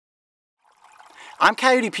I'm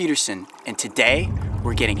Coyote Peterson, and today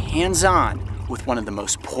we're getting hands-on with one of the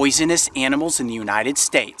most poisonous animals in the United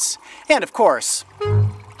States. And of course,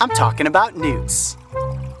 I'm talking about newts.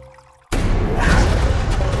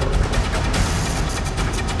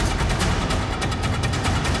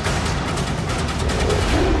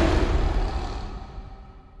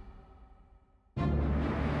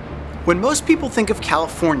 When most people think of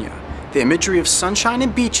California, the imagery of sunshine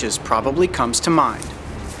and beaches probably comes to mind.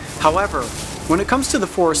 However, when it comes to the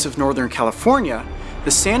forests of Northern California,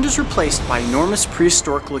 the sand is replaced by enormous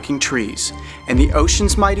prehistoric-looking trees, and the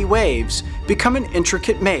ocean's mighty waves become an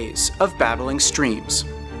intricate maze of babbling streams.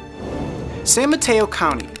 San Mateo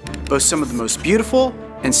County boasts some of the most beautiful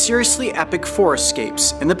and seriously epic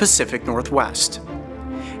forestscapes in the Pacific Northwest.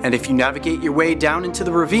 And if you navigate your way down into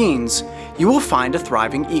the ravines, you will find a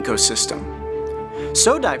thriving ecosystem.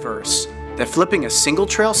 So diverse that flipping a single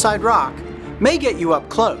trailside rock may get you up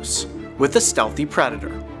close with a stealthy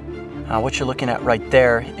predator. What you're looking at right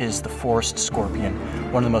there is the forest scorpion,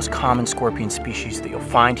 one of the most common scorpion species that you'll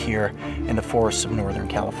find here in the forests of Northern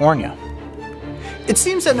California. It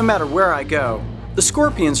seems that no matter where I go, the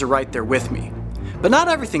scorpions are right there with me. But not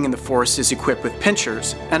everything in the forest is equipped with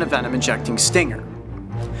pinchers and a venom-injecting stinger.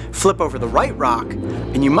 Flip over the right rock,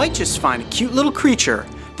 and you might just find a cute little creature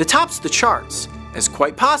that tops the charts as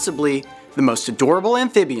quite possibly the most adorable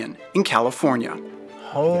amphibian in California.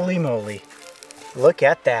 Holy moly. Look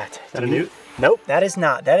at that. Is that a newt? Nope, that is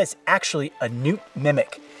not. That is actually a newt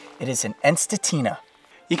mimic. It is an Enstatina.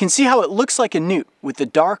 You can see how it looks like a newt with the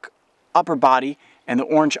dark upper body and the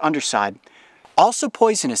orange underside. Also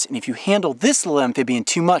poisonous, and if you handle this little amphibian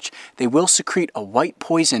too much, they will secrete a white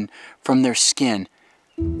poison from their skin.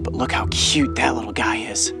 But look how cute that little guy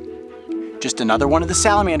is. Just another one of the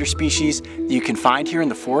salamander species that you can find here in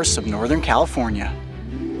the forests of Northern California.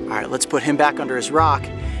 All right, let's put him back under his rock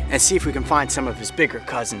and see if we can find some of his bigger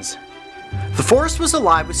cousins. The forest was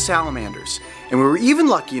alive with salamanders, and we were even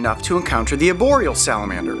lucky enough to encounter the arboreal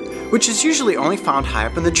salamander, which is usually only found high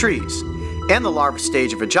up in the trees, and the larva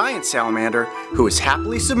stage of a giant salamander who is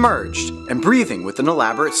happily submerged and breathing with an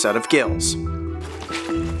elaborate set of gills.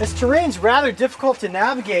 This terrain's rather difficult to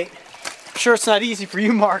navigate. I'm sure it's not easy for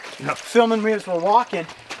you, Mark. No. Filming me as we're walking.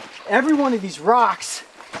 Every one of these rocks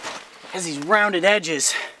has these rounded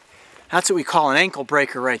edges. That's what we call an ankle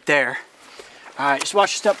breaker right there. All right, just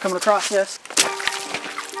watch your step coming across this.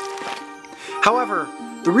 However,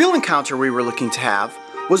 the real encounter we were looking to have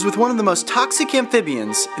was with one of the most toxic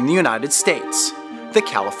amphibians in the United States, the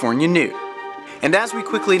California newt. And as we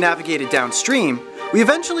quickly navigated downstream, we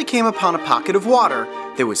eventually came upon a pocket of water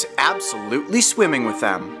that was absolutely swimming with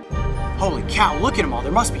them. Holy cow, look at them all.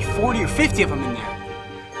 There must be 40 or 50 of them in there.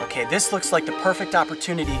 Okay, this looks like the perfect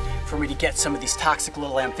opportunity for me to get some of these toxic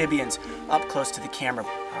little amphibians up close to the camera.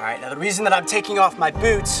 All right, now the reason that I'm taking off my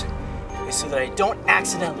boots is so that I don't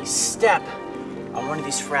accidentally step on one of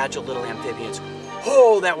these fragile little amphibians.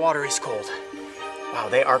 Oh, that water is cold. Wow,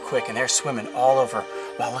 they are quick and they're swimming all over.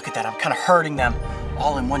 Wow, look at that, I'm kind of herding them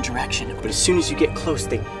all in one direction. But as soon as you get close,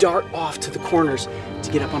 they dart off to the corners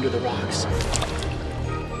to get up under the rocks.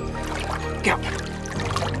 Go.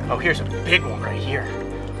 Oh, here's a big one right here.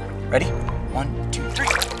 Ready? 1, 2, 3.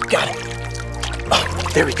 Got it. Oh,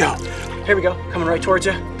 there we go. Here we go, coming right towards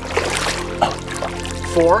you. Oh,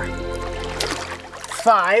 4,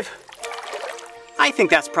 5. I think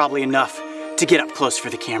that's probably enough to get up close for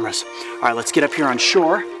the cameras. All right, let's get up here on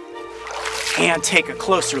shore and take a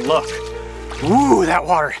closer look. Ooh, that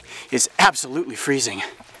water is absolutely freezing.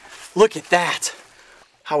 Look at that.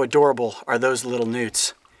 How adorable are those little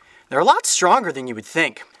newts? They're a lot stronger than you would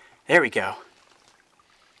think. There we go.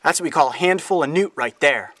 That's what we call a handful of newt right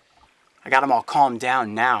there. I got them all calmed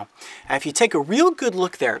down now. And if you take a real good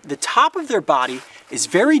look there, the top of their body is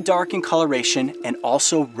very dark in coloration and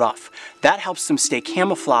also rough. That helps them stay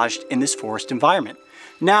camouflaged in this forest environment.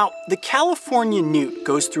 Now, the California newt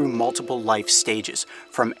goes through multiple life stages,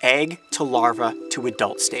 from egg to larva to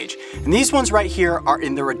adult stage. And these ones right here are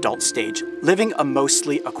in their adult stage, living a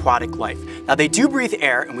mostly aquatic life. Now, they do breathe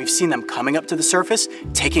air, and we've seen them coming up to the surface,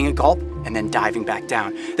 taking a gulp, and then diving back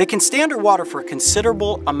down. They can stay underwater for a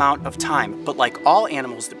considerable amount of time, but like all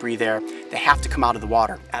animals that breathe air, they have to come out of the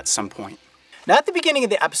water at some point. Now, at the beginning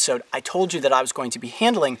of the episode, I told you that I was going to be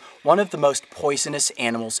handling one of the most poisonous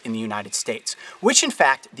animals in the United States, which in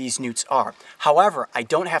fact these newts are. However, I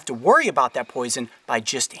don't have to worry about that poison by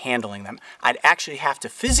just handling them. I'd actually have to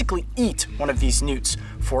physically eat one of these newts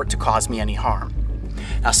for it to cause me any harm.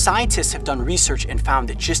 Now, scientists have done research and found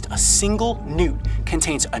that just a single newt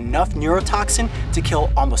contains enough neurotoxin to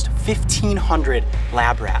kill almost 1,500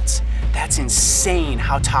 lab rats. That's insane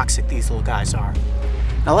how toxic these little guys are.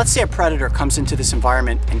 Now let's say a predator comes into this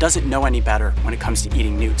environment and doesn't know any better when it comes to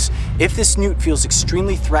eating newts. If this newt feels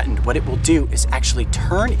extremely threatened, what it will do is actually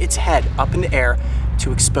turn its head up in the air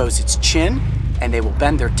to expose its chin, and they will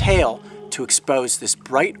bend their tail to expose this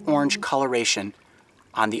bright orange coloration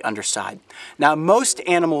on the underside. Now, most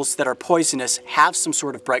animals that are poisonous have some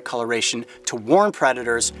sort of bright coloration to warn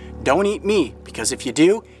predators, don't eat me, because if you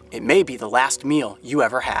do, it may be the last meal you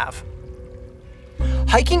ever have.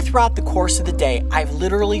 Hiking throughout the course of the day, I've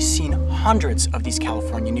literally seen hundreds of these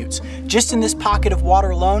California newts. Just in this pocket of water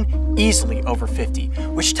alone, easily over 50,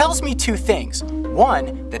 which tells me two things.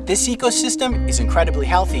 One, that this ecosystem is incredibly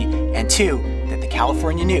healthy, and two, that the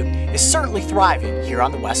California newt is certainly thriving here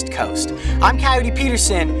on the West Coast. I'm Coyote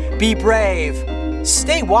Peterson. Be brave,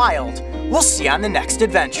 stay wild. We'll see you on the next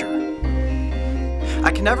adventure.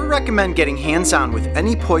 I can never recommend getting hands-on with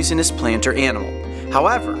any poisonous plant or animal.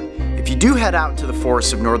 However, if you do head out into the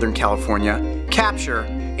forests of Northern California, capture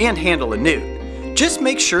and handle a newt, just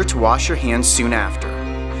make sure to wash your hands soon after.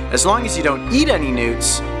 As long as you don't eat any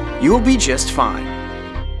newts, you will be just fine.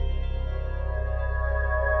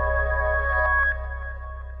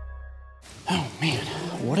 Oh man,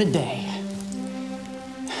 what a day.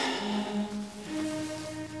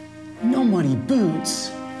 No muddy boots.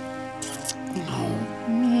 Oh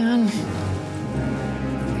man.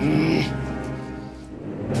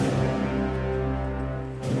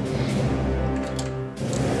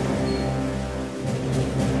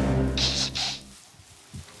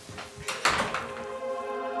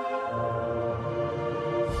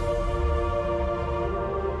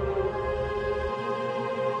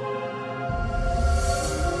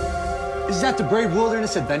 Is that the Brave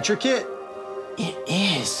Wilderness Adventure Kit? It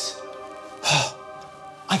is.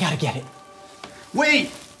 I gotta get it. Wait!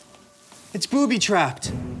 It's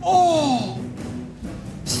booby-trapped. Oh!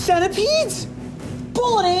 Centipedes?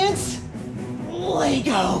 Bullet ants?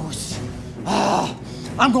 Legos.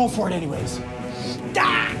 I'm going for it anyways.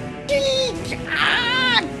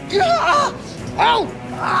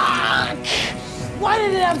 Why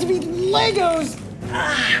did it have to be Legos?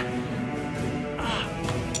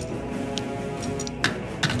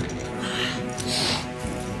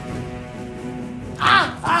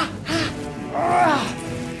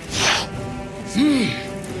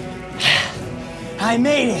 I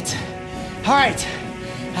made it. All right,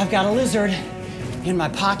 I've got a lizard in my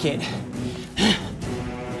pocket.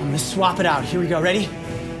 I'm gonna swap it out. Here we go, ready?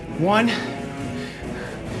 1,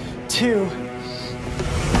 2.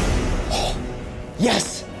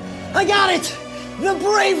 Yes, I got it. The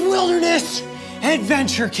Brave Wilderness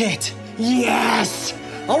Adventure Kit. Yes.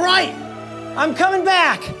 All right, I'm coming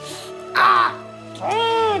back.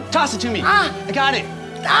 Toss it to me. I got it.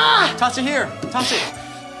 Toss it here. Toss it.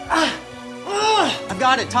 I've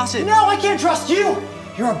got it. Toss it. No, I can't trust you.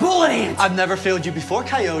 You're a bullet ant. I've never failed you before,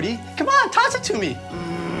 Coyote. Come on, toss it to me.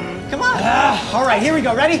 Come on. All right, here we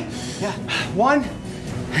go. Ready? Yeah. 1,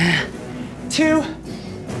 2,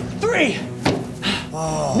 3.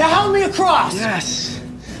 Oh. Now help me across. Yes.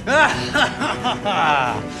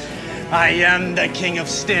 I am the King of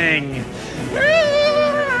Sting.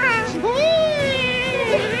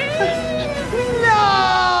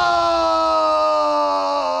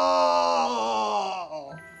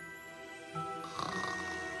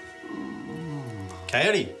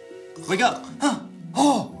 Coyote, wake up. Oh.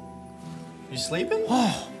 You sleeping?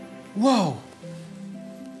 Oh. Whoa.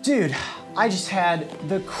 Dude, I just had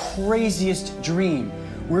the craziest dream.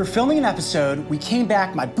 We were filming an episode, we came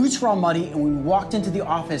back, my boots were all muddy, and we walked into the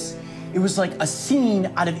office. It was like a scene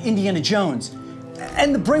out of Indiana Jones.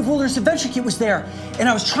 And the Brave Wilderness Adventure Kit was there, and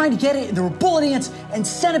I was trying to get it, and there were bullet ants, and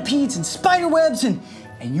centipedes, and spider webs, and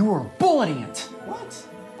you were a bullet ant. What?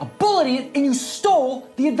 A bullet ant, and you stole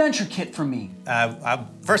the adventure kit from me.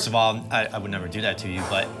 First of all, I would never do that to you,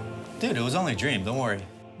 but dude, it was only a dream, don't worry.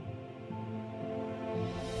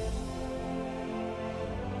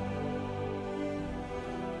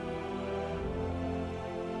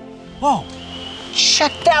 Whoa,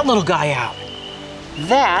 check that little guy out.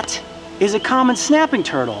 That is a common snapping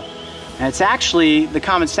turtle. And it's actually the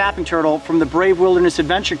common snapping turtle from the Brave Wilderness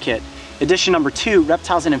Adventure Kit, edition number 2,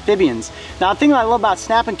 Reptiles and Amphibians. Now, the thing that I love about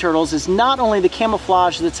snapping turtles is not only the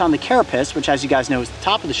camouflage that's on the carapace, which as you guys know is the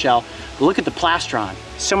top of the shell, but look at the plastron.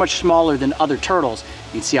 So much smaller than other turtles.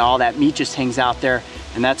 You can see all that meat just hangs out there,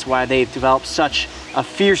 and that's why they've developed such a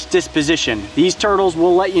fierce disposition. These turtles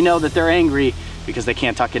will let you know that they're angry because they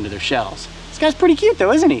can't tuck into their shells. This guy's pretty cute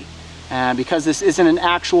though, isn't he? And because this isn't an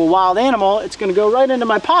actual wild animal, it's gonna go right into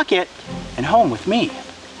my pocket and home with me.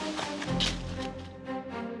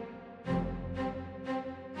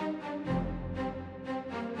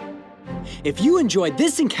 If you enjoyed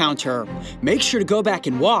this encounter, make sure to go back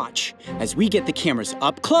and watch as we get the cameras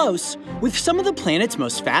up close with some of the planet's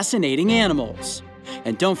most fascinating animals.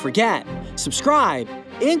 And don't forget, subscribe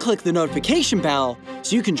and click the notification bell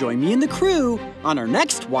so you can join me and the crew on our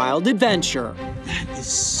next wild adventure. That is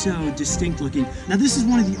so distinct looking. Now this is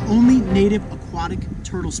one of the only native aquatic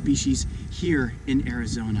turtle species here in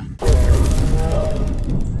Arizona.